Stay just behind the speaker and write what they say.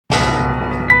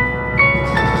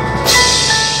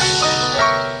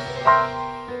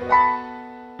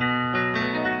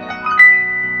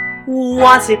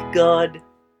Was it good?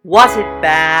 Was it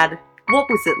bad? What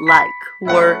was it like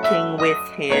working with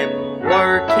him,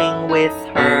 working with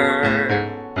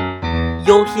her?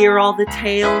 You'll hear all the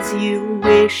tales you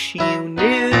wish you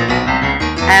knew,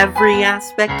 every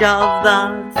aspect of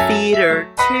the theater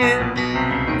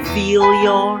too. Feel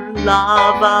your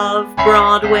love of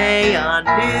Broadway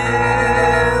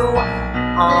anew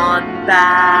on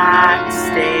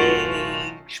Backstage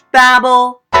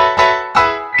Babble.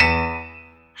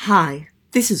 Hi,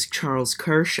 this is Charles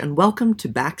Kirsch, and welcome to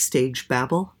Backstage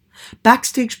Babble.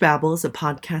 Backstage Babble is a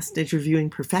podcast interviewing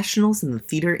professionals in the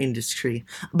theater industry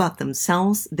about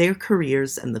themselves, their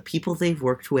careers, and the people they've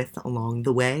worked with along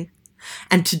the way.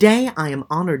 And today I am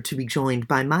honored to be joined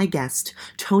by my guest,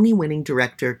 Tony-winning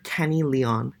director Kenny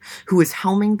Leon, who is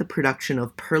helming the production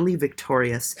of Purlie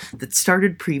Victorious that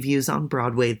started previews on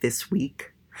Broadway this week.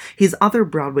 His other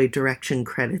Broadway direction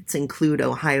credits include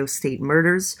Ohio State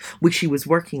Murders, which he was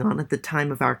working on at the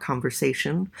time of our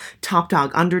conversation, Top Dog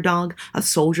Underdog, A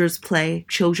Soldier's Play,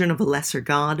 Children of a Lesser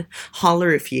God,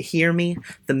 Holler If You Hear Me,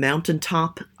 The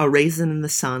Mountaintop, A Raisin in the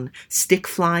Sun,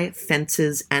 Stickfly,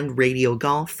 Fences, and Radio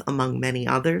Golf, among many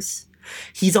others.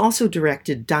 He's also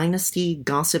directed Dynasty,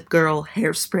 Gossip Girl,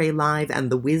 Hairspray Live,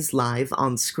 and The Wiz Live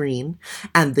on screen,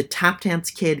 and The Tap Dance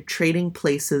Kid, Trading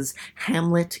Places,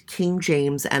 Hamlet, King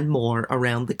James, and more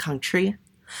around the country.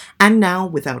 And now,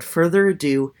 without further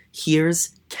ado,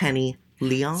 here's Kenny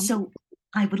Leon. So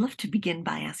I would love to begin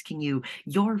by asking you,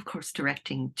 you're of course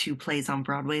directing 2 plays on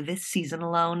Broadway this season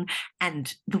alone,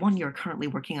 and the one you're currently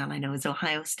working on I know is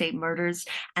Ohio State Murders.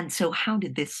 And so how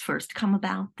did this first come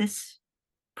about, this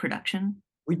production?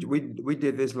 We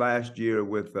did this last year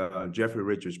with Jeffrey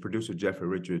Richards, producer Jeffrey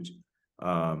Richards.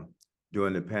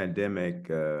 During the pandemic,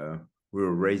 we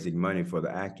were raising money for the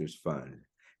Actors Fund,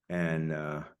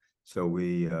 and so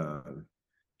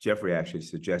Jeffrey actually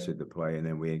suggested the play, and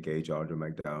then we engaged Audra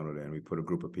McDonald, and we put a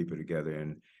group of people together,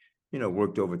 and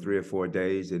worked over 3 or 4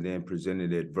 days, and then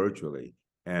presented it virtually.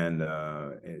 And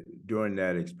during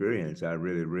that experience, I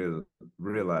really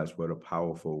realized what a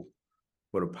powerful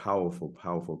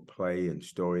play and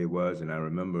story it was. And I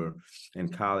remember in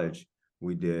college,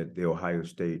 we did The Ohio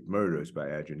State Murders by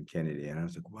Adrienne Kennedy. And I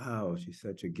was like, wow, she's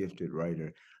such a gifted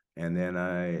writer. And then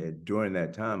during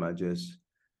that time, I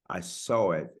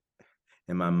saw it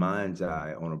in my mind's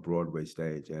eye on a Broadway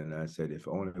stage. And I said, if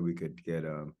only we could get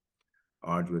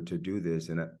Audra to do this.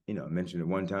 And I mentioned it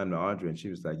one time to Audra, and she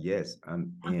was like, yes,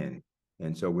 I'm in.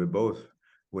 And so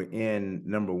we're in,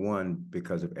 number one,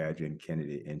 because of Adrienne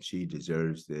Kennedy, and she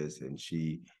deserves this, and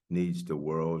she needs the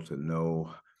world to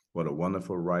know what a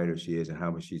wonderful writer she is and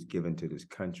how much she's given to this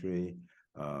country.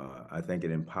 I think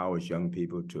it empowers young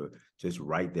people to just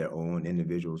write their own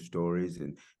individual stories,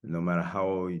 and no matter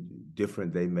how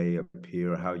different they may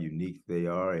appear, how unique they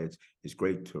are, it's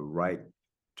great to write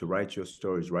your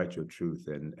stories, write your truth,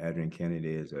 and Adrienne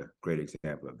Kennedy is a great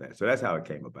example of that. So that's how it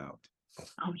came about.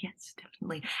 Oh, yes,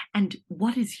 definitely. And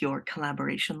what is your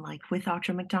collaboration like with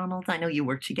Audra McDonald? I know you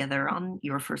worked together on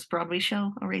your first Broadway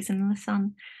show, A Raisin in the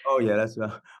Sun. Oh yeah, that's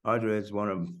Audra is one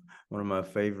of my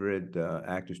favorite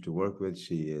actors to work with.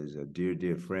 She is a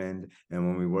dear friend. And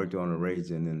when we worked on A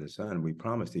Raisin in the Sun, we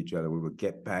promised each other we would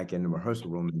get back in the rehearsal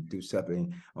room and do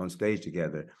something on stage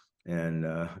together. And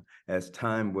as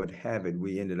time would have it,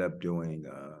 we ended up doing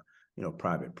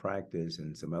private practice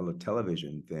and some other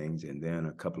television things, and then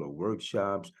a couple of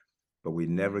workshops, but we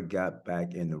never got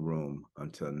back in the room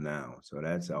until now. So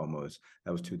that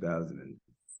was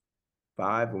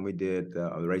 2005 when we did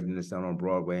Raisin in the Sun on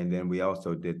Broadway, and then we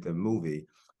also did the movie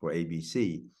for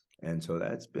ABC. And so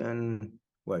that's been,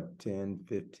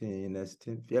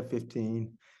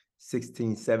 15,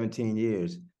 16, 17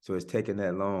 years. So it's taken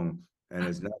that long, and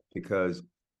it's not because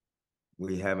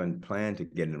we haven't planned to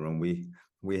get in the room.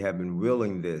 We have been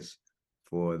willing this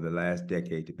for the last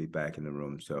decade to be back in the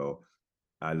room. So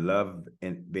I love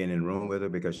being in the room with her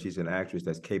because she's an actress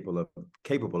that's capable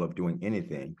of doing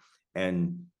anything.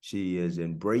 And she is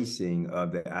embracing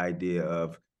of the idea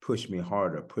of push me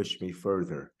harder, push me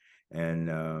further. And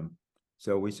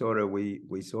so we sort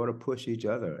of push each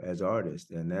other as artists.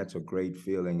 And that's a great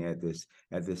feeling at this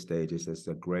stage. It's just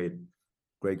a great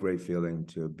feeling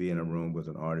to be in a room with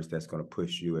an artist that's going to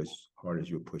push you as hard as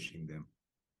you're pushing them.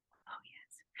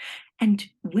 And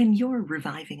when you're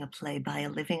reviving a play by a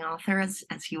living author, as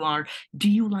you are,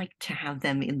 do you like to have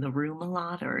them in the room a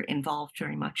lot or involved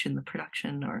very much in the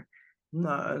production? Or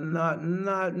no,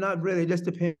 not really. It just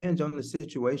depends on the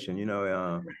situation.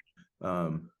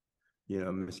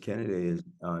 Miss Kennedy is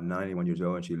 91 years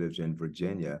old and she lives in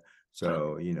Virginia,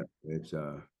 so it's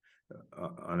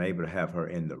unable to have her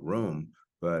in the room.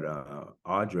 But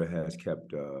Audra has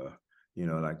kept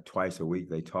like twice a week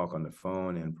they talk on the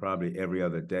phone, and probably every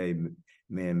other day,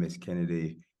 me and Miss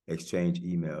Kennedy exchange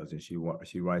emails, and she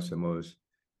writes the most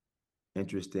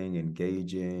interesting,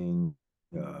 engaging,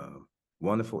 uh,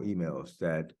 wonderful emails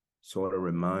that sort of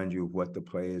remind you what the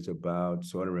play is about,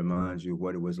 sort of reminds you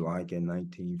what it was like in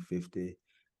 1950,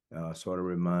 sort of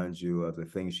reminds you of the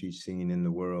things she's seen in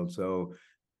the world. So,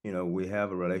 we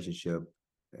have a relationship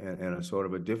in a sort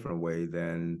of a different way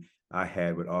than I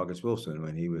had with August Wilson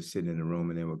when he was sitting in the room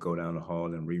and then would go down the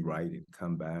hall and rewrite and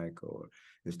come back, or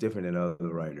it's different than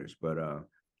other writers. But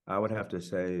I would have to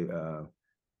say,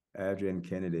 Adrienne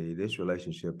Kennedy, this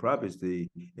relationship probably is the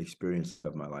experience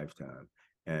of my lifetime.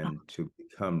 And to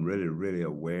become really, really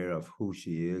aware of who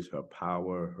she is, her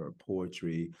power, her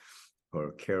poetry,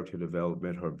 her character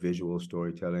development, her visual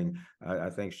storytelling, I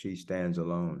think she stands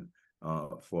alone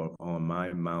for on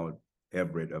my Mount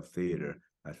Everett of theater.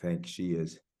 I think she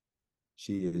is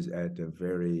at the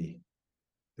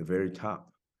very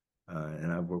top.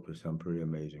 And I've worked with some pretty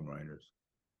amazing writers.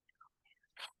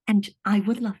 And I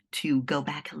would love to go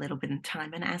back a little bit in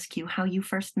time and ask you how you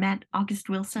first met August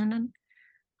Wilson.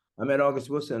 I met August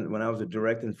Wilson when I was a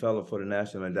directing fellow for the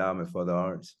National Endowment for the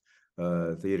Arts,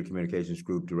 Theater Communications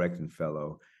Group directing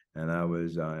fellow, and I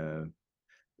was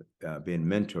being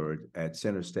mentored at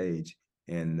Center Stage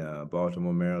in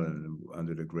Baltimore, Maryland,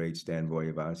 under the great Stan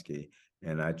Voyevodsky,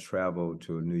 and I traveled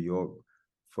to New York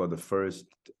for the first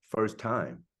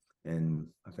time, and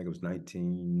I think it was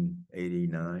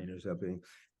 1989 or something,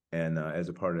 and as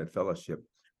a part of that fellowship,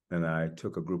 and I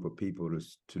took a group of people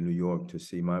to New York to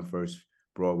see my first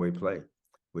Broadway play,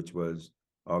 which was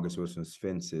August Wilson's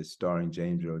Fences, starring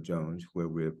James Earl Jones, where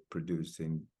we're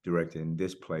directing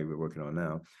this play we're working on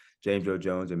now, James Earl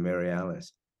Jones and Mary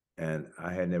Alice. And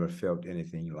I had never felt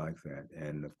anything like that.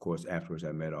 And of course, afterwards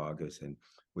I met August, and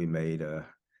we made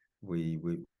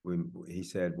he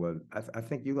said, well, I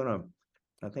think you're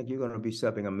gonna be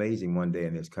something amazing one day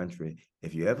in this country.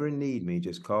 If you ever need me,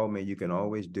 just call me. You can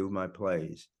always do my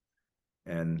plays.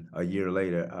 And a year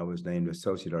later, I was named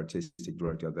Associate Artistic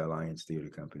Director of the Alliance Theater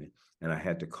Company. And I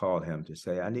had to call him to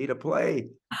say, I need a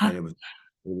play. And it was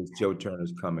Joe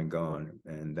Turner's Come and Gone.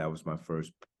 And that was my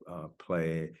first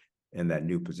play in that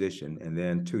new position. And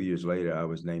then 2 years later, I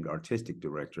was named Artistic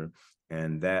Director.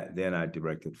 And then I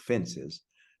directed Fences.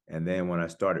 And then when I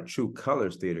started True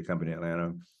Colors Theater Company in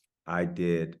Atlanta, I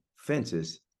did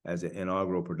Fences as an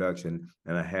inaugural production.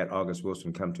 And I had August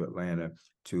Wilson come to Atlanta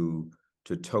to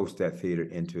toast that theater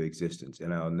into existence.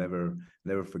 And I'll never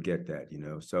forget that,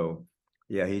 So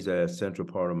yeah, he's a central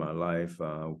part of my life.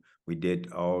 We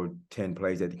did all 10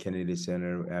 plays at the Kennedy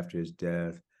Center after his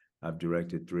death. I've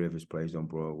directed 3 of his plays on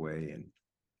Broadway,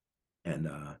 and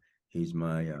he's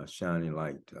my shining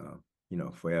light,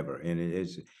 forever. And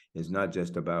it's not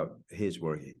just about his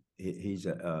work. He's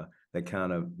the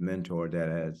kind of mentor that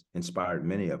has inspired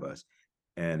many of us.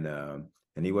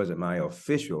 And he wasn't my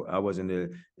official.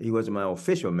 He wasn't my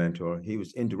official mentor. He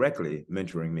was indirectly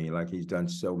mentoring me, like he's done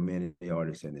so many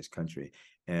artists in this country.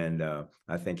 And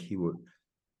I think he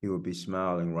would be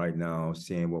smiling right now,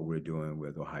 seeing what we're doing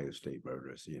with Ohio State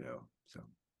Murders. So.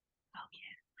 Oh,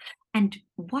 yeah. And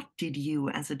what did you,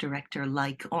 as a director,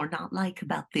 like or not like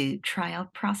about the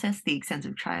tryout process, the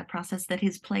extensive tryout process that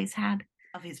his plays had?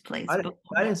 Of his plays. I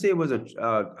didn't see it was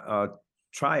a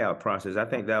tryout process. I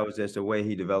think that was just the way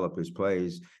he developed his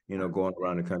plays, going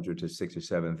around the country to 6 or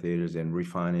 7 theaters and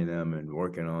refining them and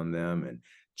working on them and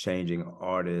changing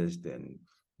artists and,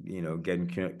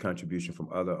 getting contribution from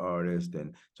other artists.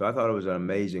 And so I thought it was an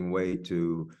amazing way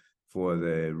for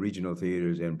the regional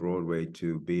theaters and Broadway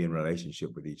to be in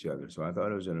relationship with each other. So I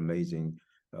thought it was an amazing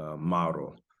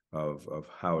model of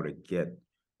how to get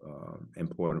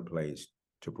important plays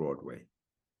to Broadway.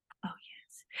 Oh,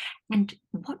 yes. And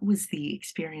what was the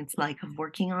experience like of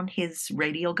working on his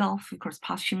Radio Golf, of course,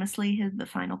 posthumously, the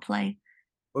final play?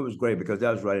 Well, it was great because that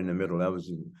was right in the middle. That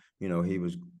was, he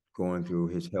was going through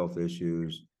his health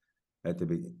issues at the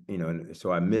beginning, and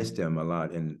so I missed him a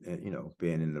lot in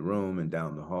being in the room and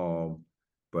down the hall.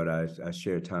 But I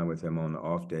shared time with him on the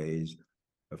off days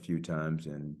a few times,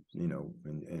 and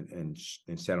and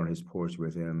sat on his porch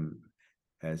with him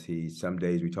as some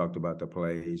days we talked about the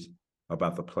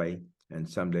play, and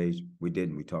some days we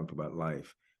didn't. We talked about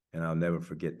life, and I'll never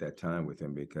forget that time with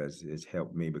him because it's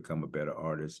helped me become a better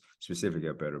artist, specifically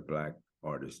a better Black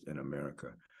artist in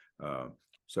America.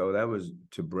 So that was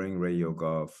to bring Radio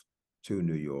Golf to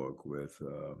New York with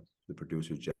the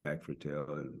producer Jack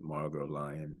Fertel and Margot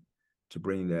Lyon, to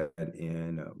bring that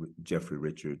in with Jeffrey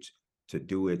Richards, to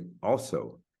do it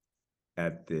also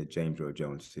at the James Earl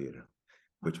Jones Theater,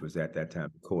 which was at that time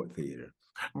Court Theater.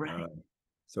 Right.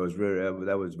 So it's very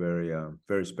that was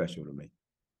very special to me.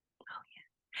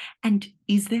 And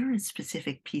is there a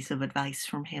specific piece of advice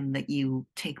from him that you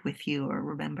take with you or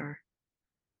remember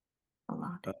a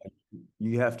lot?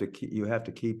 You have to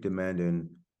keep demanding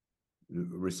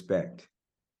respect,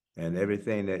 and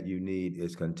everything that you need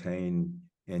is contained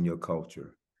in your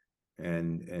culture,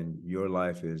 and your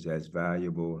life is as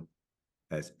valuable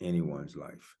as anyone's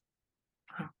life.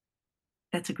 Huh.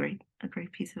 That's a great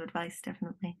piece of advice,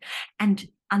 definitely. And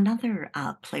another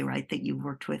playwright that you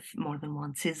worked with more than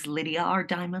once is Lydia R.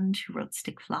 Diamond, who wrote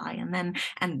Stick Fly.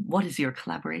 And what is your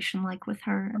collaboration like with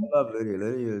her? I love Lydia.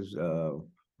 Lydia is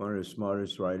one of the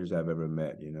smartest writers I've ever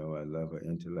met. You know, I love her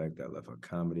intellect. I love her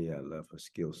comedy. I love her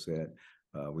skill set.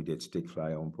 We did Stick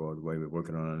Fly on Broadway. We're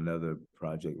working on another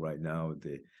project right now,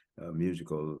 the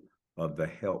musical of The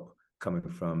Help, coming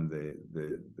from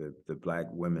the Black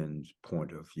women's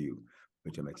point of view,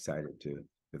 which I'm excited to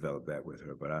develop that with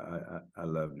her. But I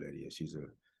love Lydia. She's an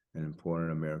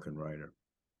important American writer.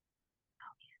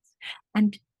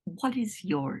 And what is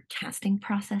your casting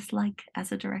process like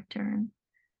as a director?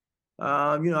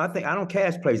 You know, I think I don't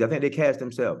cast plays. I think they cast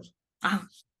themselves. Ah,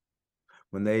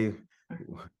 When they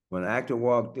when an actor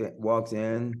walks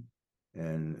in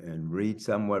and reads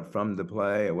somewhat from the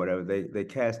play or whatever, they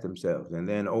cast themselves. And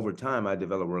then over time, I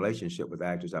develop a relationship with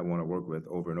actors I want to work with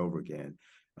over and over again.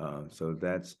 So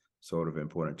that's sort of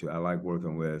important too. I like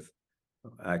working with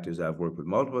actors I've worked with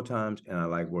multiple times, and I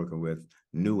like working with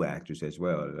new actors as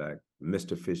well, like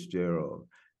Mr. Fitzgerald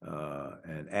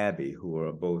and Abby, who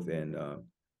are both in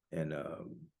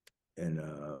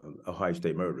Ohio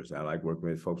State Murders. I like working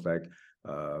with folks like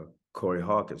Corey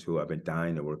Hawkins, who I've been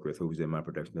dying to work with, who's in my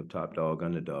production of Top Dog,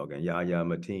 Underdog, and Yahya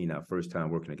Mateen, our first time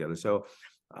working together. So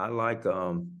I like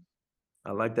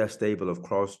that stable of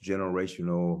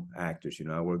cross-generational actors. You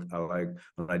know, I like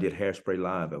when I did Hairspray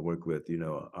Live, I worked with, you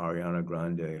know, Ariana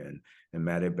Grande and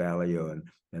Matty Ballio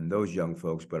and those young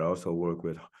folks, but I also work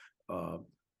with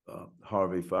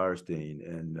Harvey Firestein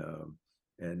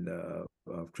and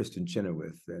Kristen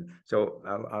Chenoweth. And so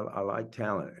I like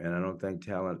talent, and I don't think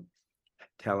talent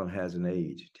has an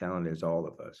age. Talent is all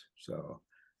of us. So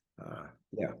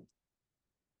yeah.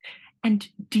 and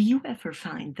do you ever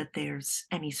find that there's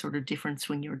any sort of difference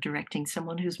when you're directing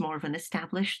someone who's more of an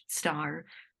established star,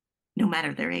 no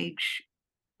matter their age,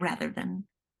 rather than?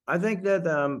 I think that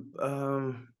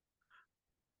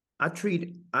I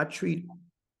treat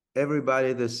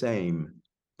everybody the same,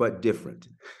 but different.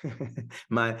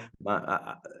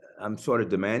 I'm sort of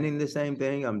demanding the same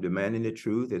thing. I'm demanding the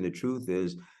truth, and the truth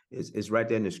is right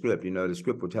there in the script. You know, the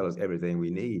script will tell us everything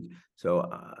we need. So,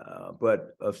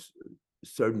 but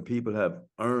certain people have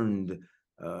earned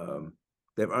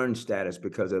they've earned status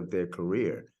because of their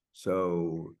career.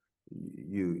 So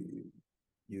you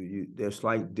there's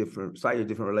slightly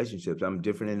different relationships. I'm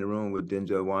different in the room with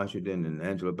Denzel Washington and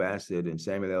Angela Bassett and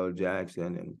Samuel L.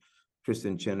 Jackson and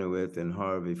Kristen Chenoweth and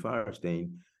Harvey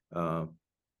Firestein,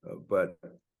 but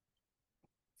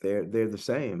they're the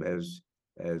same as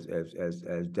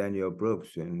Danielle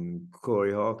Brooks and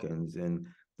Corey Hawkins and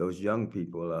those young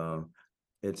people.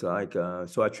 It's like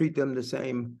so I treat them the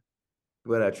same,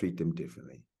 but I treat them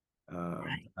differently.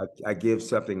 I give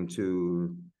something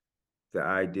to the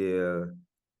idea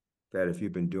that if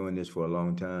you've been doing this for a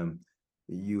long time,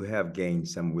 you have gained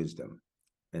some wisdom,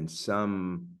 and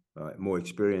some more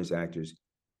experienced actors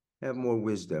have more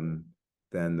wisdom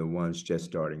than the ones just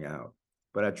starting out.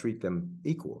 But I treat them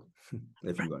equal,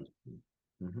 if you want.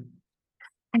 Mm-hmm.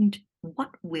 And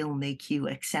what will make you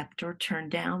accept or turn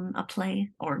down a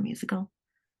play or a musical?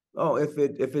 Oh, if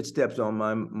it steps on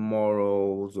my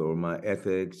morals or my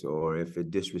ethics, or if it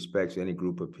disrespects any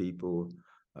group of people,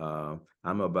 uh,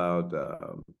 I'm about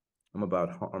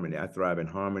harmony. I thrive in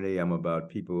harmony. I'm about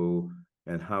people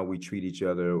and how we treat each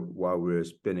other while we're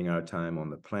spending our time on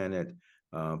the planet.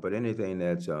 But anything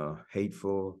that's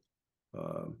hateful,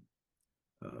 uh,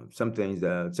 some things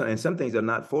are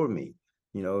not for me.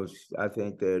 You know, I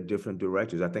think there are different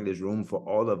directors. I think there's room for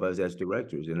all of us as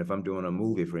directors. And if I'm doing a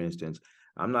movie, for instance,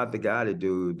 I'm not the guy to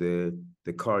do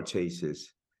the car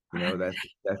chases. You know,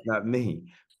 that's not me.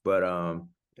 But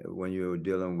when you're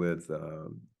dealing with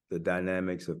the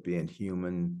dynamics of being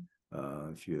human,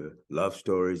 if you love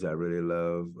stories, I really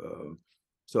love.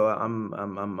 So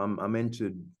I'm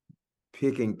into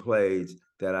picking plays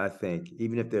that I think,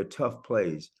 even if they're tough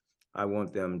plays, I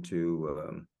want them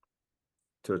to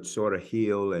sort of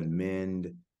heal and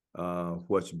mend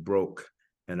what's broke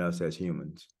in us as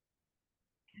humans.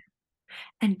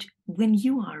 And when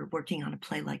you are working on a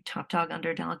play like Top Dog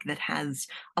Underdog that has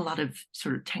a lot of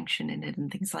sort of tension in it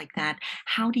and things like that,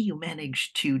 how do you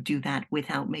manage to do that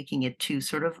without making it too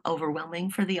sort of overwhelming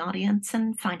for the audience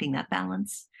and finding that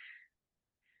balance?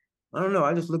 I don't know.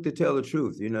 I just look to tell the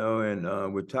truth,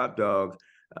 and with Top Dog,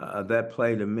 that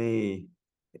play to me,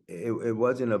 it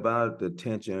wasn't about the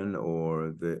tension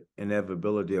or the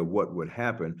inevitability of what would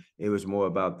happen. It was more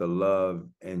about the love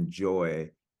and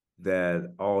joy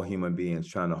that all human beings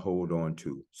trying to hold on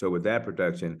to. So with that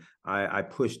production, I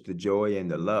pushed the joy and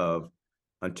the love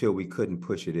until we couldn't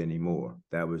push it anymore.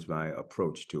 That was my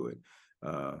approach to it.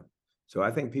 Uh, so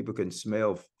I think people can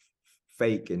smell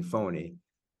fake and phony,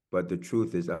 but the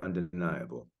truth is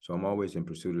undeniable. So I'm always in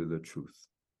pursuit of the truth.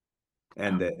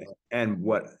 And Oh,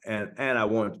 that and I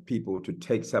want people to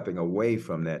take something away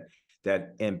from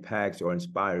that impacts or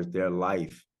inspires their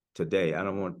life today. I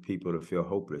don't want people to feel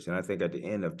hopeless. And I think at the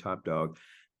end of Top Dog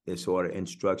is sort of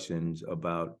instructions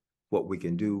about what we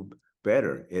can do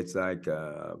better. It's like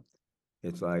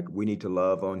we need to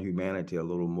love on humanity a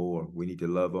little more. We need to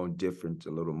love on difference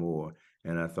a little more.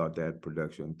 And I thought that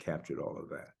production captured all of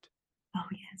that. oh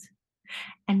yes.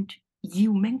 And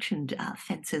you mentioned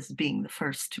Fences being the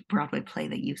first Broadway play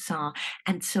that you saw.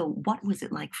 And so, what was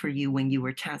it like for you when you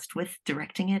were tasked with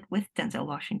directing it with Denzel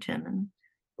Washington? And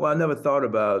Well, I never thought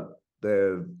about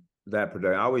that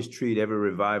production. I always treat every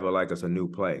revival like it's a new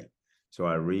play. So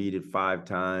I read it 5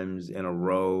 times in a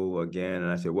row again,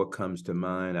 and I say, what comes to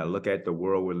mind? I look at the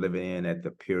world we're living in at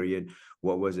the period.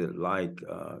 What was it like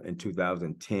in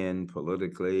 2010,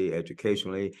 politically,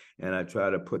 educationally? And I try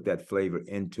to put that flavor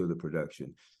into the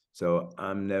production. So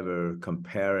I'm never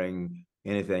comparing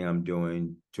anything I'm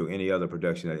doing to any other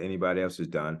production that anybody else has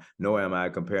done, nor am I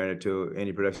comparing it to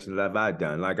any production that I've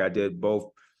done. Like I did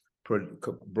both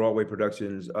Broadway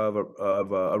productions of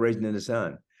A Raisin in the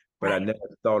Sun, but I right. never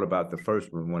thought about the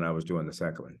first one when I was doing the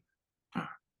second one. uh,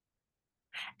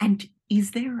 And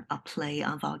is there a play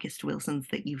of August Wilson's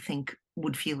that you think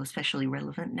would feel especially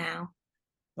relevant now?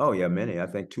 Oh yeah, many. I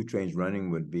think Two Trains Running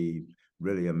would be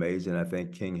really amazing. I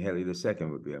think King Henry II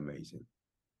would be amazing.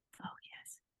 Oh,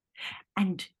 yes.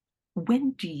 And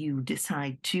when do you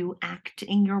decide to act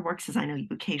in your works, as I know you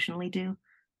occasionally do?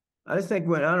 I just think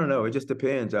I don't know, it just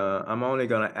depends. I'm only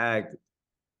gonna act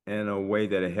in a way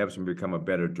that it helps me become a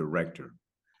better director.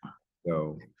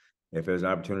 So if there's an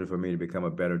opportunity for me to become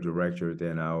a better director,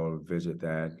 then I'll visit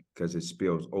that because it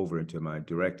spills over into my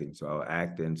directing. So I'll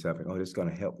act in something. Oh, this is going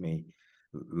to help me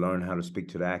learn how to speak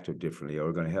to the actor differently,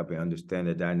 or going to help me understand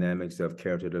the dynamics of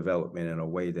character development in a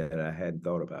way that I hadn't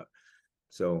thought about.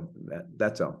 So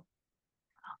that's all.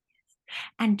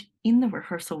 And in the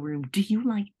rehearsal room, do you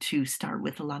like to start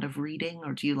with a lot of reading,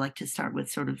 or do you like to start with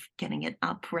sort of getting it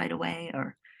up right away?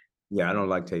 Or Yeah, I don't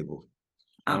like tables.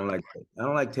 I oh, don't like I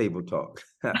don't like table talk.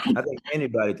 I think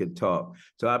anybody can talk.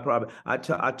 So I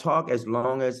talk as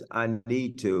long as I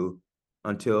need to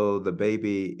until the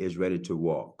baby is ready to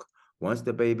walk. Once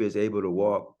the baby is able to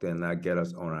walk, then I get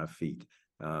us on our feet.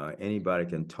 Anybody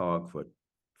can talk for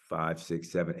 5,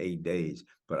 6, 7, 8 days,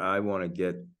 but I want to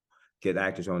get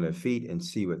actors on their feet and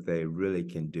see what they really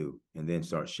can do, and then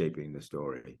start shaping the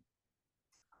story.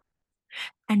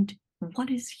 and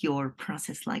what is your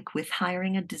process like with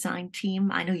hiring a design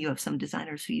team? I know you have some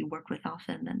designers who you work with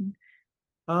often, and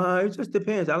It just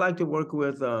depends. I like to work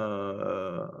with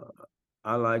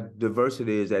I like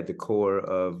diversity is at the core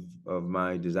of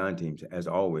my design teams, has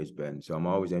always been. So I'm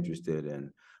always interested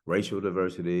in racial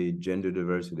diversity, gender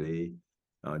diversity,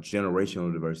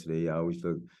 generational diversity. I always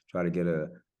try to get a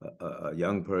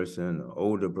young person, an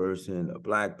older person, a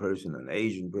Black person, an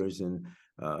Asian person.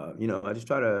 I just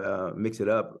try to mix it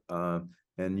up.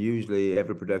 And usually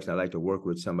every production I like to work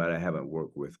with somebody I haven't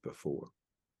worked with before.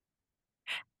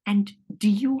 and do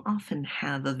you often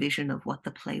have a vision of what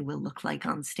the play will look like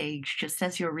on stage just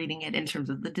as you're reading it in terms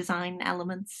of the design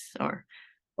elements? Or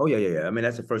Oh yeah, yeah, yeah. I mean,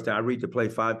 that's the first time I read the play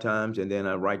 5 times, and then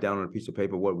I write down on a piece of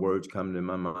paper what words come to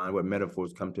my mind, what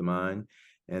metaphors come to mind,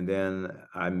 and then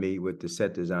I meet with the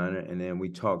set designer, and then we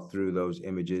talk through those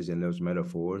images and those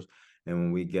metaphors. And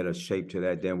when we get a shape to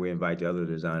that, then we invite the other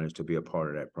designers to be a part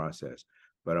of that process.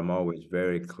 But I'm always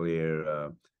very clear. Uh,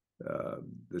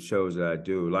 the shows that I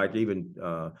do, like even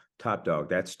Top Dog,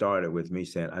 that started with me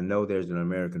saying, I know there's an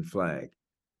American flag,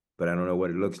 but I don't know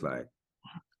what it looks like.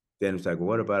 Then it's like, well,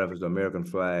 what about if it's an American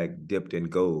flag dipped in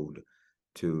gold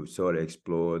to sort of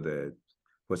explore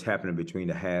what's happening between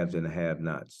the haves and the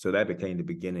have-nots? So that became the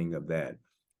beginning of that.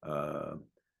 Uh,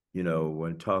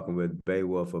 when talking with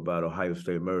Beowulf about Ohio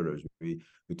State murders, we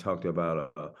talked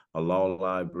about a law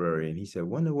library, and he said,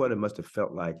 "Wonder what it must have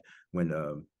felt like when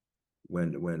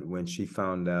when she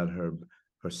found out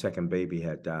her second baby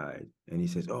had died. And he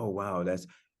says, oh, wow,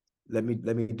 let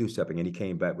me do something. And he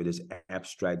came back with this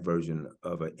abstract version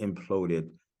of an imploded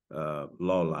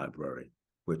law library,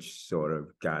 which sort of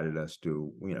guided us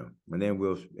to, and then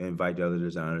we'll invite the other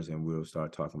designers and we'll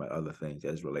start talking about other things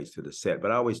as relates to the set.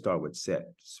 But I always start with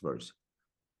sets first.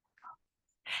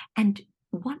 And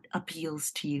what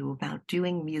appeals to you about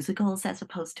doing musicals as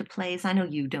opposed to plays? I know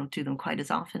you don't do them quite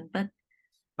as often, but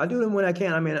I do them when I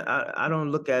can. I mean, I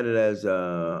don't look at it as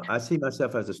I see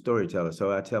myself as a storyteller.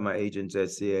 So I tell my agents at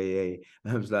CAA,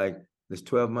 I was like, there's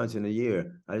 12 months in a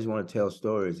year. I just want to tell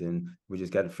stories, and we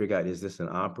just got to figure out: is this an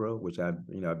opera, which I've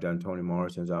done Toni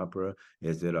Morrison's opera?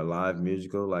 Is it a live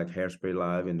musical like Hairspray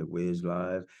Live and The Wiz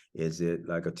Live? Is it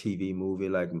like a TV movie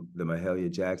like the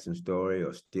Mahalia Jackson story,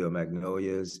 or Steel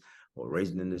Magnolias, or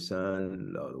Raisin in the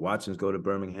Sun, or The Watsons Go to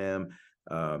Birmingham?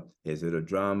 Is it a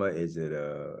drama? Is it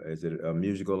a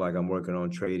musical like I'm working on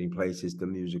Trading Places, the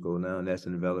musical now, and that's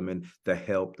in development. The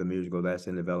Help, the musical, that's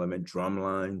in development.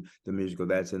 Drumline, the musical,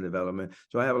 that's in development.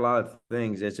 So I have a lot of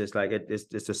things. It's just like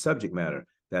it's a subject matter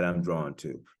that I'm drawn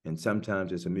to, and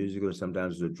sometimes it's a musical,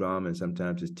 sometimes it's a drama, and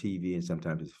sometimes it's TV, and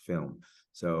sometimes it's film.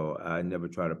 So I never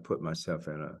try to put myself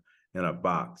in a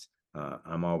box.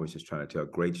 I'm always just trying to tell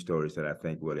great stories that I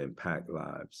think will impact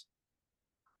lives.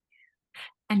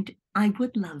 And I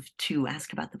would love to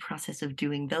ask about the process of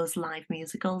doing those live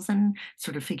musicals and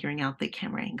sort of figuring out the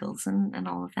camera angles and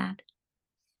all of that.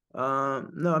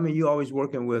 No, I mean, you're always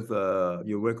working with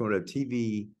you're working with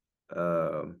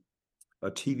uh,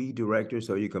 a TV director.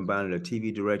 So you combine a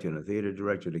TV director and a theater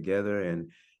director together, and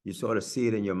you sort of see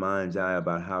it in your mind's eye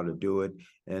about how to do it.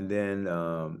 And then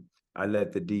I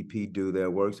let the DP do their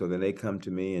work. So then they come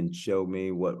to me and show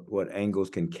me what angles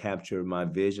can capture my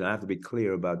vision. I have to be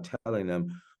clear about telling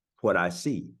them what I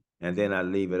see. And then I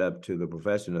leave it up to the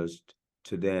professionals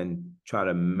to then try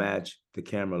to match the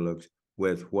camera looks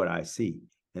with what I see.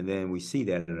 And then we see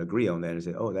that and agree on that and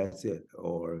say, oh, that's it,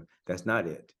 or that's not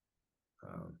it.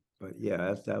 But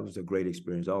yeah, that was a great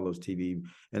experience. All those TV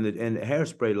and the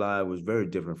Hairspray Live was very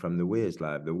different from the Wiz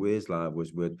Live. The Wiz Live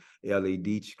was with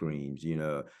LED screens,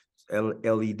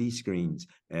 LED screens,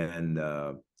 and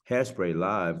Hairspray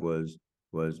Live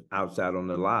was outside on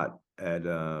the lot at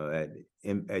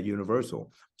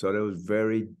Universal. So there was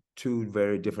two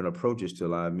very different approaches to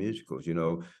live musicals.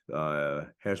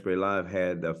 Hairspray Live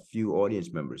had a few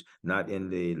audience members, not in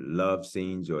the love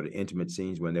scenes or the intimate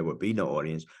scenes when there would be no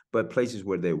audience, but places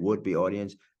where there would be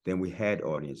audience, then we had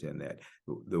audience in that.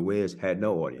 The Wiz had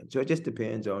no audience. So it just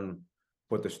depends on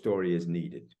what the story is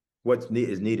needed,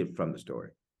 is needed from the story.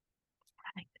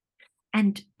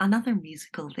 And another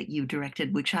musical that you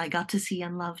directed, which I got to see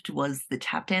and loved, was The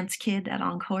Tap Dance Kid at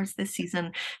Encores this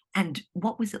season. And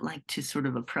what was it like to sort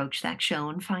of approach that show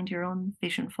and find your own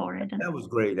vision for it? That was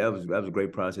great. That was a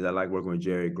great process. I like working with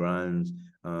Jerry Grimes,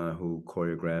 who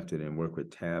choreographed it, and worked with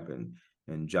Tap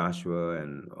and Joshua,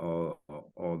 and all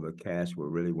the cast were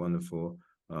really wonderful.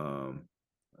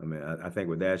 I mean, I think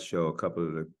with that show, a couple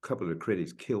of the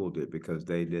critics killed it because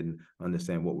they didn't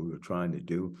understand what we were trying to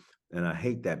do, and I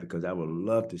hate that because I would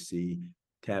love to see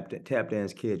Tap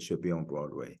Dance Kid should be on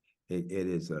Broadway. It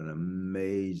is an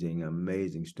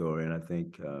amazing story, and I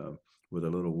think with a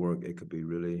little work, it could be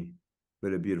really,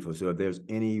 really beautiful. So if there's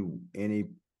any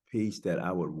piece that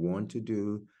I would want to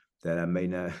do that I may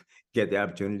not get the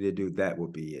opportunity to do, that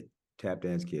would be it. Tap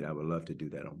Dance Kid. I would love to do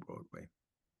that on Broadway.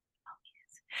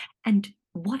 And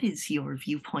what is your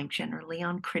viewpoint generally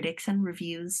on critics and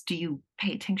reviews? Do you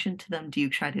pay attention to them? Do you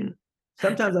try to?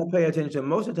 Sometimes I pay attention.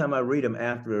 Most of the time I read them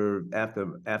after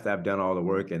I've done all the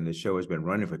work and the show has been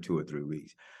running for 2 or 3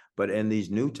 weeks. But in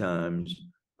these new times,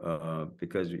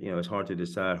 because it's hard to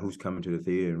decide who's coming to the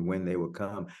theater and when they will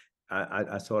come,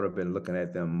 I sort of been looking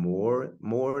at them more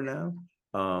now.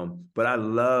 But I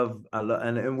love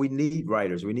and we need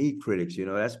writers, we need critics.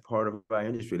 That's part of our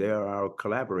industry. They are our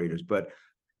collaborators. But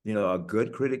a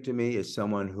good critic to me is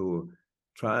someone who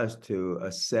tries to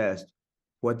assess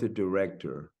what the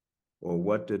director or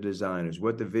what the designers,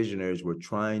 what the visionaries were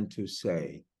trying to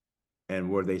say,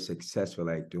 and were they successful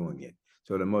at doing it.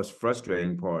 So the most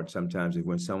frustrating part sometimes is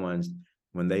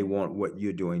when they want what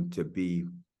you're doing to be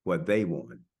what they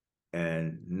want,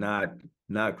 and not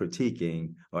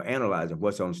critiquing or analyzing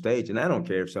what's on stage. And I don't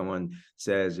care if someone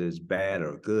says it's bad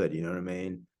or good, you know what I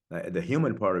mean? The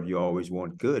human part of you always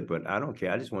want good, but I don't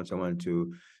care. I just want someone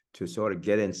to sort of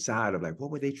get inside of, like,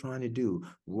 what were they trying to do?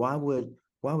 Why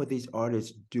would these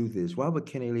artists do this? Why would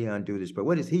Kenny Leon do this? But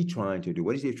what is he trying to do?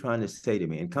 What is he trying to say to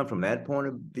me? And come from that point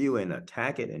of view and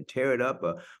attack it and tear it up,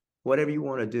 or whatever you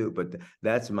want to do. But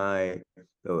that's my,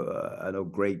 I know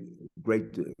great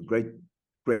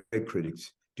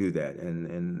critics do that,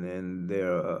 and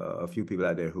there are a few people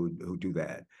out there who do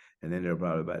that, and then there are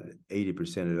probably about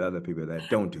 80% of the other people that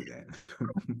don't do that.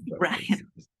 but, Right.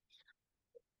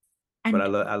 but And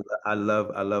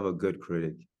I love a good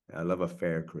critic. I love a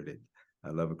fair critic. I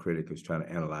love a critic who's trying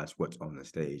to analyze what's on the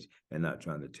stage and not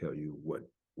trying to tell you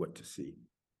what to see.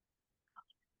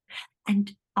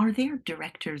 and are there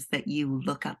directors that you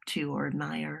look up to or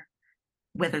admire,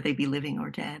 whether they be living or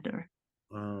dead? Or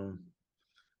Um,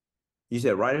 You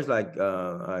said writers like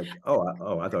I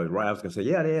thought it was right. I was gonna say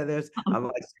yeah, there's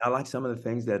oh, I like some of the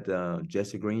things that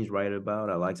Jesse Green's write about.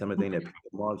 I like some of the things that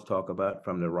Peter Marks talk about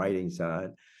from the writing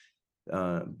side.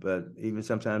 But even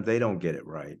sometimes they don't get it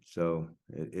right. So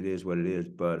it is what it is.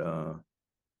 But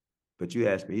you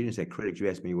asked me, you didn't say critics, you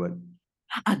asked me what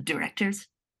directors?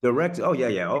 director. Oh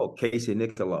yeah. Oh, Casey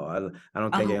Nicholaw. Oh, I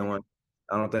don't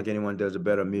think anyone does a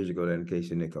better musical than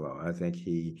Casey Nicholaw. I think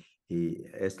he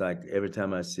it's like every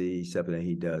time I see something that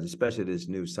he does, especially this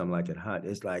new Some Like It Hot,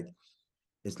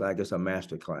 it's a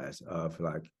master class of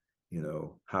like,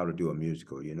 how to do a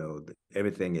musical.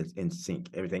 Everything is in sync,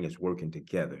 everything is working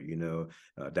together,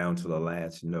 down to the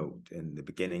last note and the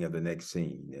beginning of the next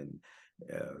scene. And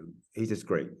he's just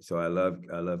great. So I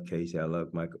love Casey. I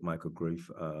love Michael Greif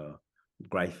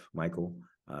Michael.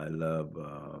 I love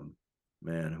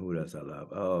man, who else I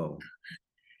love? Oh,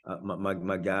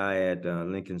 my guy at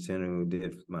Lincoln Center who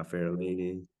did My Fair oh,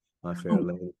 Lady.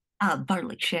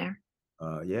 Bartlett Share.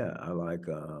 Yeah, I like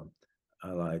I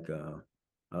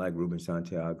like Ruben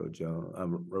Santiago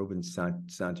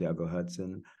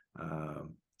Hudson.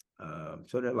 Um,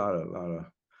 so there are a lot of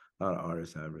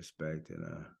artists I respect and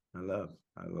I love.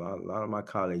 A lot of my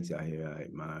colleagues out here I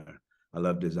admire. I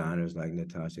love designers like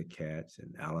Natasha Katz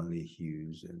and Alan Lee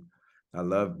Hughes, and I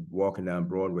love walking down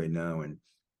Broadway now and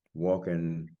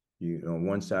walking. On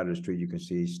one side of the street you can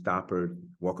see Stoppard.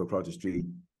 Walk across the street,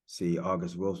 see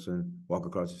August Wilson. Walk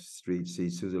across the street, see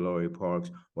Susie Laurie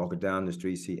Parks. Walk down the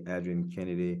street, see Adrienne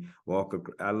Kennedy.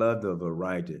 I love the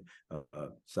variety.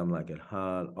 Some Like It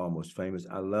Hot, Almost Famous.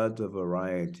 I love the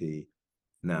variety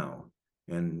now,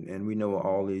 and we know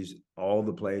all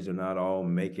the plays are not all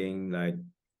making like,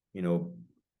 you know,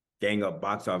 gang up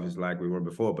box office like we were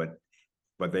before, but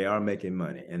they are making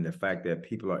money. And the fact that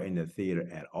people are in the theater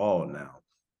at all now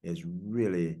is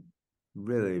really,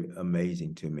 really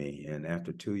amazing to me. And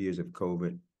after 2 years of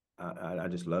COVID, I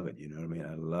just love it. You know what I mean?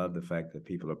 I love the fact that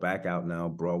people are back out now.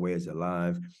 Broadway is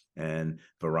alive, and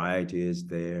variety is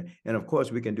there. And of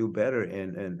course, we can do better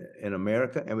in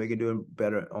America, and we can do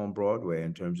better on Broadway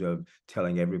in terms of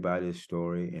telling everybody's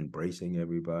story, embracing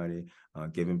everybody,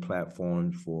 giving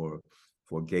platforms for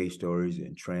gay stories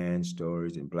and trans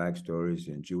stories and Black stories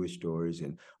and Jewish stories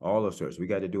and all those stories. We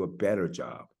got to do a better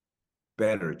job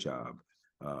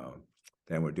uh,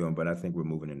 than we're doing. But I think we're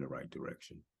moving in the right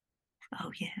direction.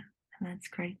 Oh, yeah, that's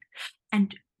great.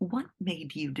 And what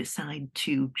made you decide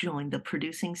to join the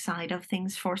producing side of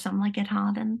things for Some Like It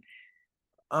Hot? And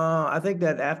I think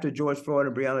that after George Floyd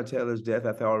and Breonna Taylor's death,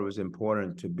 I thought it was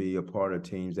important to be a part of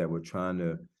teams that were trying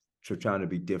to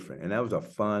be different, and that was a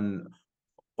fun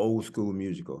old school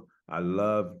musical. I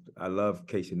love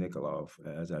Casey Nicholaw,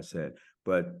 as I said,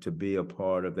 but to be a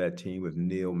part of that team with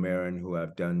Neil Marin, who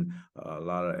I've done a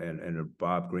lot of, and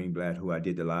Bob Greenblatt, who I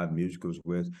did the live musicals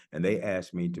with, and they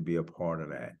asked me to be a part of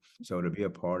that. So to be a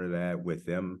part of that with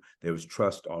them, there was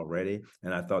trust already,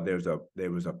 and I thought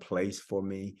there was a place for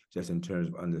me just in terms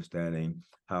of understanding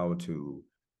how to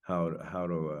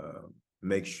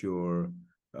make sure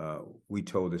we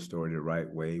told the story the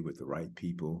right way with the right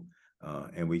people.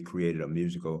 And we created a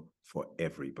musical for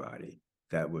everybody.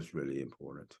 That was really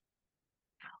important.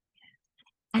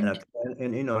 And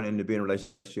and and to be in a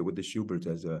relationship with the Schuberts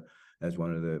as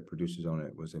one of the producers on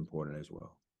it was important as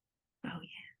well. oh,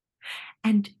 yeah.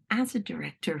 And as a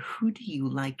director, who do you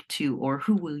like to, or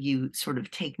who will you sort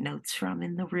of take notes from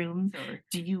in the rooms, or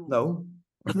do you? No.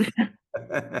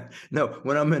 No,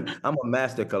 when I'm a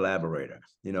master collaborator.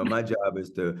 My job is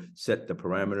to set the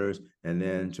parameters and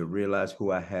then to realize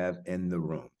who I have in the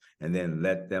room and then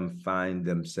let them find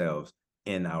themselves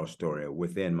in our story or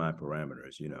within my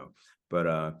parameters.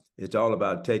 But it's all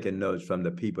about taking notes from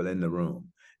the people in the room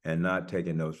and not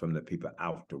taking notes from the people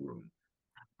out the room.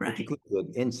 But you Right. could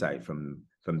get insight from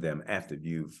them after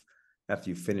you've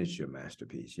finished your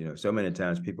masterpiece. So many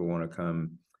times people want to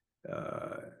come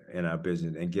in our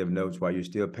business and give notes while you're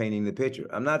still painting the picture.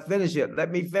 I'm not finished yet.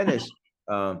 Let me finish.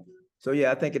 So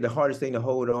yeah, I think the hardest thing to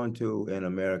hold on to in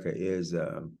America is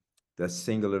the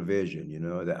singular vision.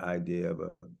 The idea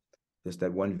of just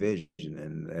that one vision.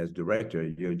 And as director,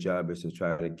 your job is to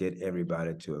try to get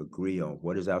everybody to agree on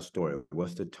what is our story,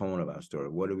 what's the tone of our story,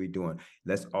 what are we doing.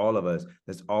 Let's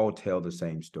all tell the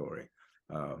same story.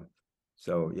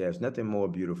 So yeah, it's nothing more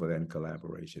beautiful than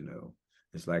collaboration, though.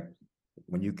 It's like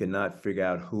when you cannot figure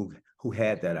out who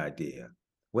had that idea.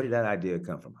 Where did that idea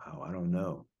come from? Oh, I don't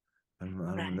know. I don't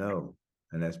Right. know.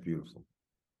 And that's beautiful.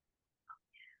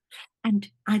 And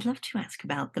I'd love to ask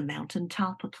about The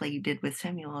Mountaintop, a play you did with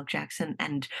Samuel L. Jackson,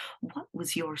 and what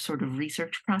was your sort of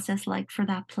research process like for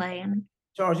that play? And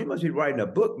Charles, you must be writing a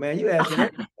book, man. You asking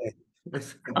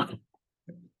everything.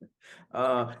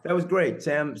 That was great.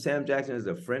 Sam Jackson is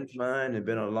a friend of mine and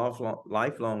been a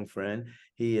lifelong friend.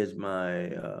 He is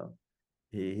my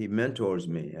he mentors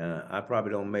me. I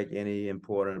probably don't make any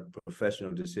important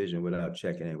professional decision without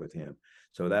checking in with him.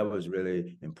 So that was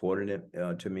really important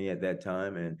to me at that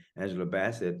time. And Angela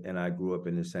Bassett and I grew up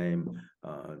in the same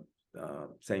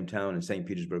town in St.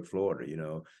 Petersburg,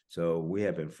 Florida. So we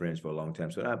have been friends for a long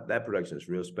time. So that production is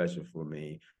real special for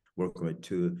me, working with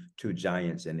two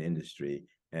giants in the industry.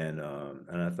 And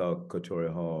I thought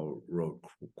Katori Hall wrote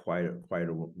quite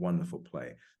a wonderful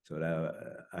play. So that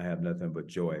I have nothing but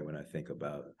joy when I think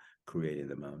about creating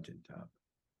The Mountaintop.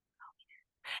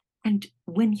 and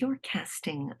when you're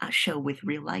casting a show with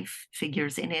real life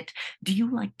figures in it, do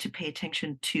you like to pay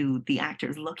attention to the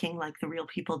actors looking like the real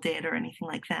people did or anything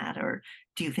like that? Or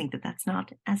do you think that that's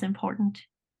not as important?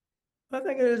 I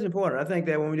think it is important. I think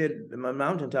that when we did My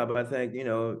Mountaintop, I think,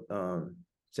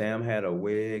 Sam had a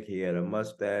wig, he had a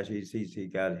mustache, he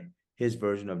got his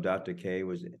version of Dr. King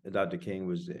was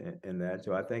in that.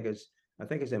 So I think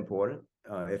it's important.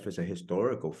 If it's a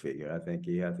historical figure, I think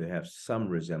you have to have some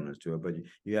resemblance to it, but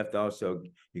you have to also,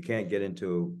 you can't get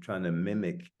into trying to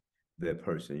mimic the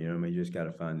person, you know what I mean? You just got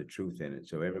to find the truth in it.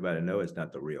 So everybody know it's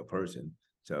not the real person.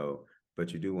 So,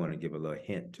 but you do want to give a little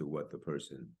hint to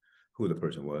who the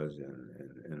person was,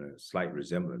 and a slight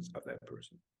resemblance of that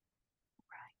person.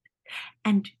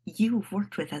 And you've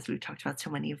worked with, as we've talked about, so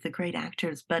many of the great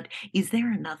actors, but is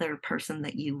there another person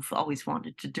that you've always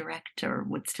wanted to direct or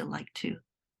would still like to?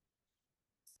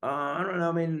 I don't know.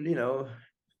 I mean,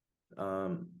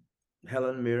 um,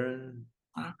 Helen Mirren.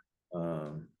 Uh,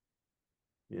 Um,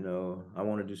 I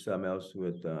want to do something else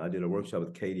with. I did a workshop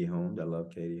with Katie Holmes. I love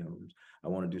Katie Holmes. I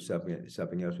want to do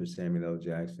something else with Samuel L.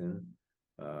 Jackson.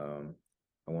 Um,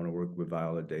 I want to work with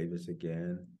Viola Davis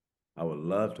again. I would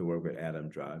love to work with Adam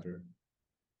Driver,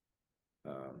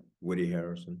 Woody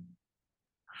Harrelson.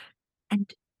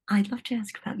 And I'd love to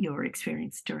ask about your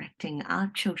experience directing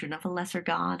Children of a Lesser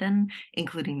God and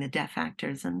including the deaf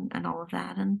actors and all of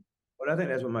that. And But I think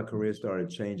that's when my career started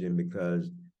changing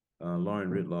because Lauren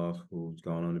Ridloff, who's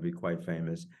gone on to be quite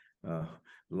famous, uh,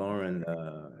 Lauren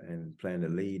and playing the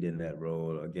lead in that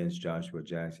role against Joshua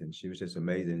Jackson, she was just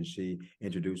amazing. She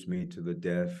introduced me to the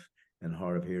deaf and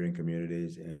hard of hearing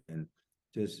communities, and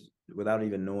just without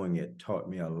even knowing it, taught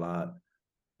me a lot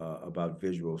about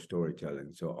visual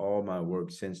storytelling. So all my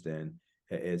work since then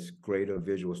is greater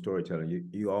visual storytelling.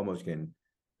 You almost can,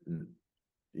 mm,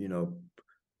 you know,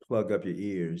 plug up your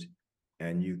ears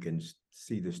and you can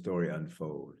see the story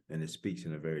unfold, and it speaks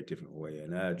in a very different way.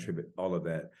 And I attribute all of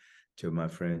that to my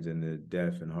friends in the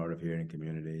deaf and hard of hearing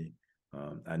community.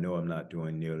 I know I'm not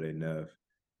doing nearly enough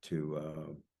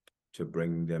to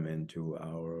bring them into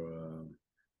our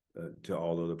to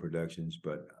all of the productions,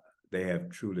 but they have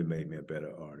truly made me a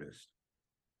better artist.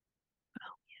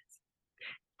 oh, yes.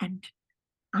 And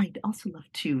I'd also love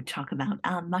to talk about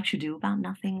Much Ado About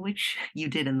Nothing, which you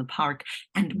did in the park.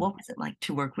 And what was it like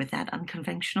to work with that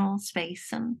unconventional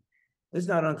space? And It's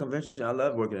not unconventional. I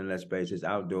love working in that space. It's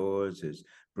outdoors. It's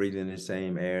breathing the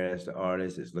same air as the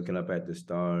artist. It's looking up at the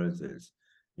stars. It's,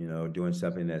 doing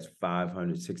something that's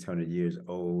 500, 600 years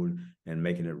old and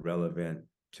making it relevant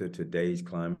to today's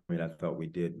climate. I thought we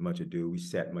did Much Ado. We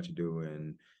set Much Ado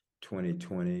in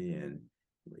 2020. And,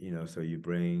 so you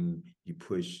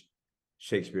push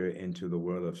Shakespeare into the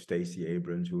world of Stacey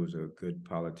Abrams, who was a good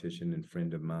politician and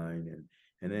friend of mine.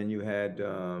 And then you had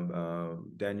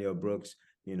Danielle Brooks,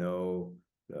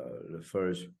 the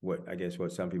first, what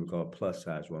some people call a plus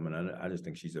size woman. I just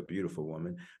think she's a beautiful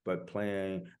woman, but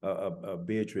playing a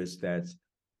Beatrice that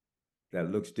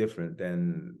looks different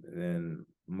than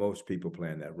most people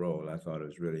playing that role. I thought it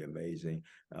was really amazing.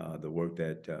 The work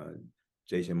that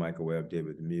Jason Michael Webb did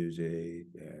with music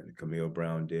and Camille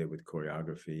Brown did with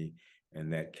choreography,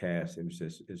 and that cast,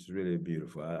 it's really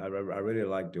beautiful. I really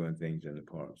like doing things in the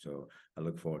park, so I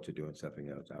look forward to doing something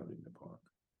else out in the park.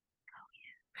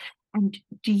 and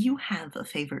do you have a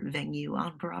favorite venue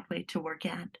on Broadway to work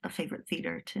at? A favorite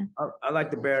theater to? I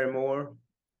like the Barrymore.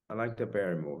 I like the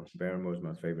Barrymore. Barrymore's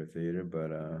my favorite theater,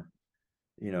 but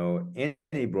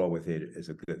any Broadway theater is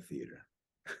a good theater.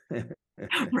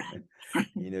 Right. Right.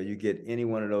 You get any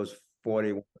one of those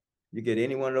 40, you get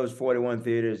any one of those 41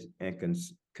 theaters and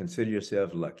consider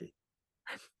yourself lucky.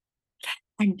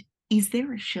 And is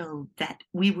there a show that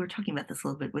we were talking about this a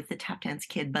little bit with the Tap Dance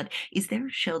Kid, but is there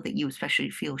a show that you especially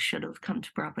feel should have come to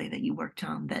Broadway that you worked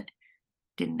on that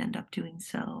didn't end up doing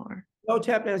so? Or No,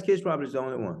 Tap Dance Kids probably is the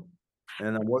only one.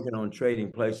 And I'm working on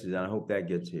Trading Places, and I hope that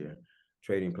gets here.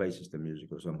 Trading Places, the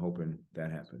musical. So I'm hoping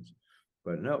that happens.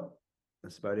 But no,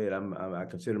 that's about it. I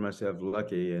consider myself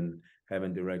lucky and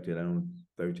having directed on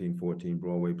 13, 14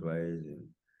 Broadway plays and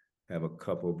have a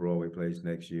couple Broadway plays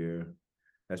next year.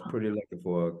 That's pretty lucky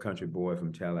for a country boy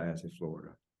from Tallahassee, Florida.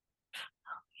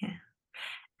 yeah.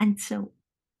 And so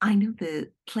I know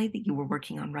the play that you were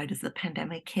working on right as the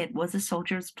pandemic hit was a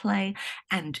soldier's play.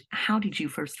 And how did you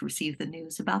first receive the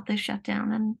news about the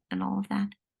shutdown and all of that?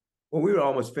 Well, we were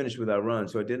almost finished with our run,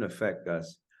 so it didn't affect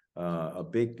us a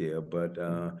big deal. But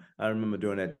I remember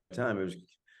during that time, it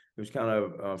was kind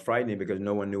of frightening because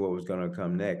no one knew what was going to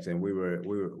come next, and we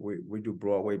do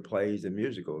Broadway plays and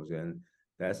musicals, and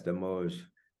that's the most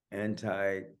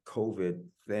anti-COVID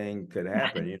thing could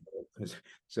happen,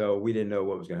 So we didn't know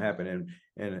what was going to happen,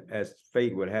 and as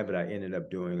fate would have it, I ended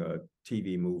up doing a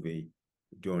TV movie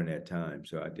during that time.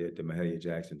 So I did the Mahalia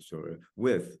Jackson story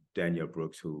with Danielle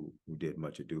Brooks, who did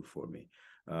Much Ado for Me.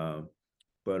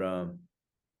 But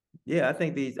yeah, I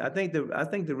think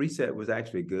the reset was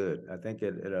actually good. I think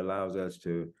it allows us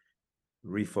to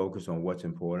refocus on what's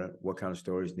important, what kind of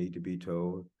stories need to be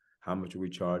told, how much are we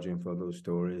charging for those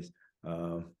stories,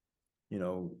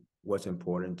 what's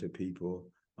important to people.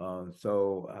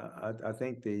 So I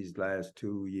think these last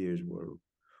 2 years were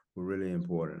really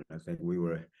important. I think we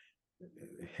were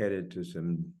headed to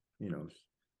some,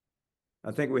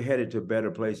 I think we're headed to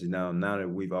better places now that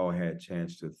we've all had a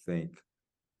chance to think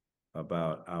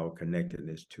about our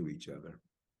connectedness to each other,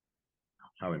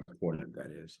 how important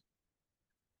that is.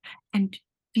 And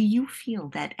do you feel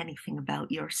that anything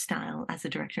about your style as a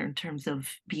director in terms of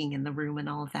being in the room and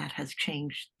all of that has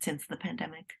changed since the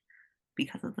pandemic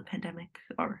because of the pandemic?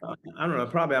 Or I don't know.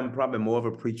 I'm probably more of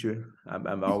a preacher.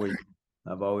 I've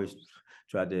always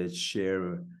tried to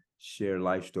share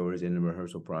life stories in the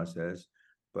rehearsal process,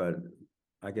 but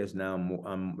I guess now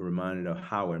I'm reminded of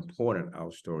how important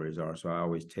our stories are. So I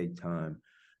always take time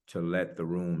to let the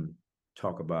room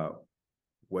talk about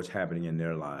what's happening in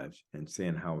their lives and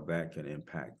seeing how that can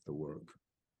impact the work.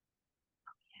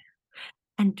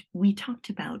 and we talked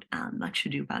about Much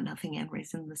Ado About Nothing and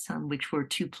Raising the Sun, which were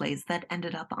two plays that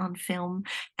ended up on film.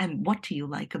 And what do you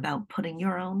like about putting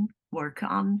your own work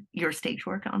on your stage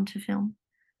work onto film?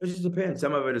 It just depends.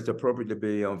 Some of it is appropriate to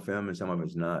be on film, and some of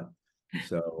it's not.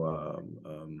 So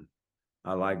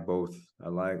I like both. I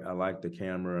like the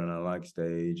camera, and I like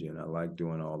stage, and I like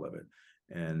doing all of it.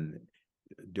 And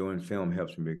doing film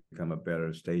helps me become a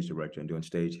better stage director, and doing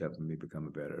stage helps me become a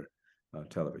better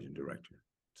television director.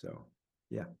 So,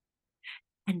 yeah.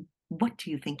 And what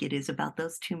do you think it is about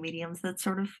those two mediums that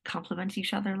sort of complement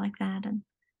each other like that? And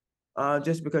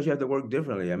Just because you have to work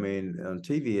differently. I mean, on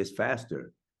TV it's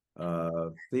faster.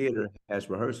 Theater has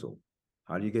rehearsal.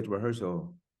 How do you get to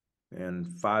rehearsal in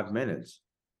 5 minutes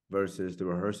versus the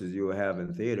rehearsals you will have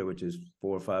in theater, which is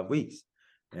 4 or 5 weeks?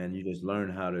 And you just learn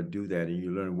how to do that, and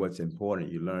you learn what's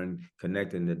important. You learn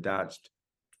connecting the dots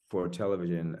for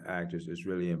television actors is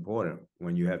really important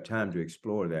when you have time to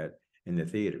explore that in the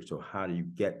theater. So how do you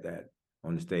get that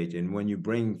on the stage? And when you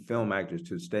bring film actors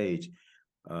to the stage,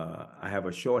 I have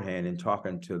a shorthand in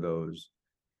talking to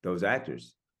those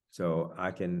actors, so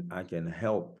I can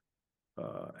help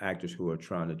actors who are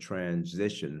trying to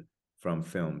transition from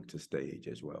film to stage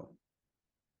as well.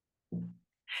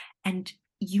 and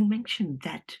you mentioned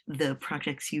that the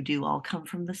projects you do all come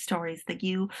from the stories that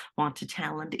you want to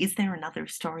tell. And is there another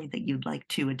story that you'd like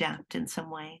to adapt in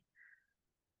some way?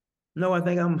 No, I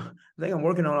think I'm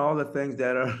working on all the things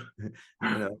that are,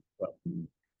 from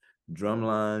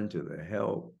Drumline to The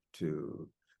Help to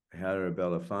Harry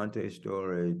Belafonte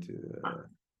story to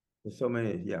there's so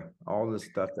many, yeah, all the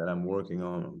stuff that I'm working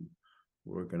on.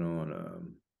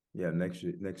 Yeah,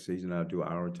 next season I'll do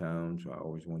Our Town, so I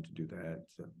always want to do that.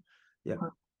 So, yeah.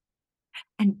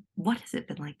 And what has it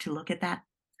been like to look at that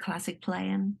classic play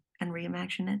and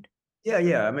reimagine it?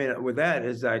 Yeah. I mean, with that,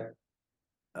 it's like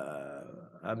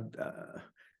I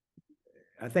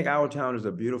think Our Town is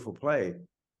a beautiful play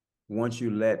once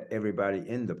you let everybody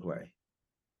in the play.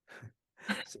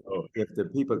 So if the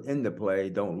people in the play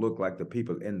don't look like the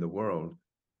people in the world,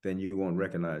 then you won't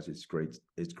recognize its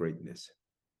greatness.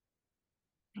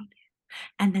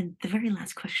 And then the very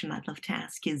last question I'd love to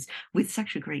ask is, with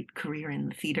such a great career in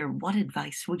the theater, what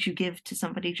advice would you give to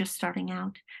somebody just starting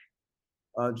out?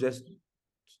 Just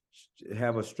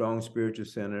have a strong spiritual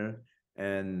center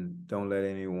and don't let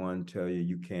anyone tell you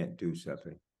you can't do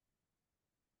something.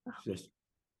 Just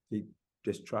keep,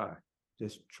 just try,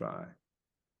 just try,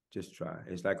 just try.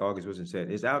 It's like August Wilson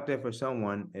said, it's out there for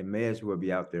someone. It may as well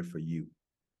be out there for you.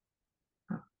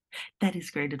 That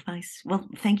is great advice. Well,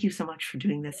 thank you so much for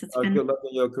doing this. It's been Good luck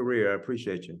in your career. I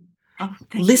appreciate you.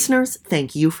 thank you. Listeners,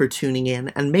 thank you for tuning in,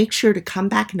 and make sure to come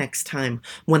back next time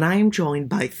when I am joined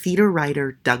by theater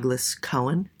writer Douglas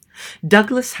Cohen.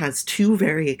 Douglas has two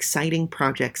very exciting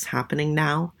projects happening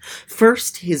now.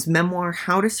 First, his memoir,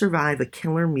 How to Survive a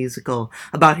Killer Musical,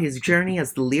 about his journey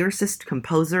as the lyricist,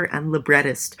 composer, and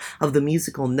librettist of the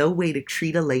musical No Way to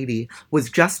Treat a Lady, was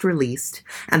just released,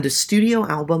 and a studio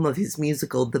album of his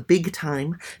musical The Big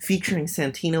Time, featuring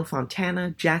Santino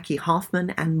Fontana, Jackie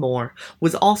Hoffman, and more,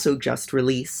 was also just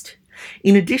released.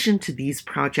 In addition to these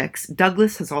projects,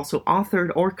 Douglas has also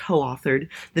authored or co-authored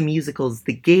the musicals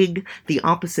The Gig, The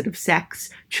Opposite of Sex,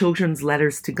 Children's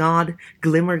Letters to God,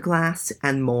 Glimmerglass,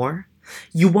 and more.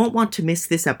 You won't want to miss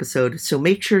this episode, so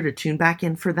make sure to tune back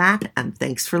in for that, and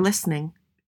thanks for listening.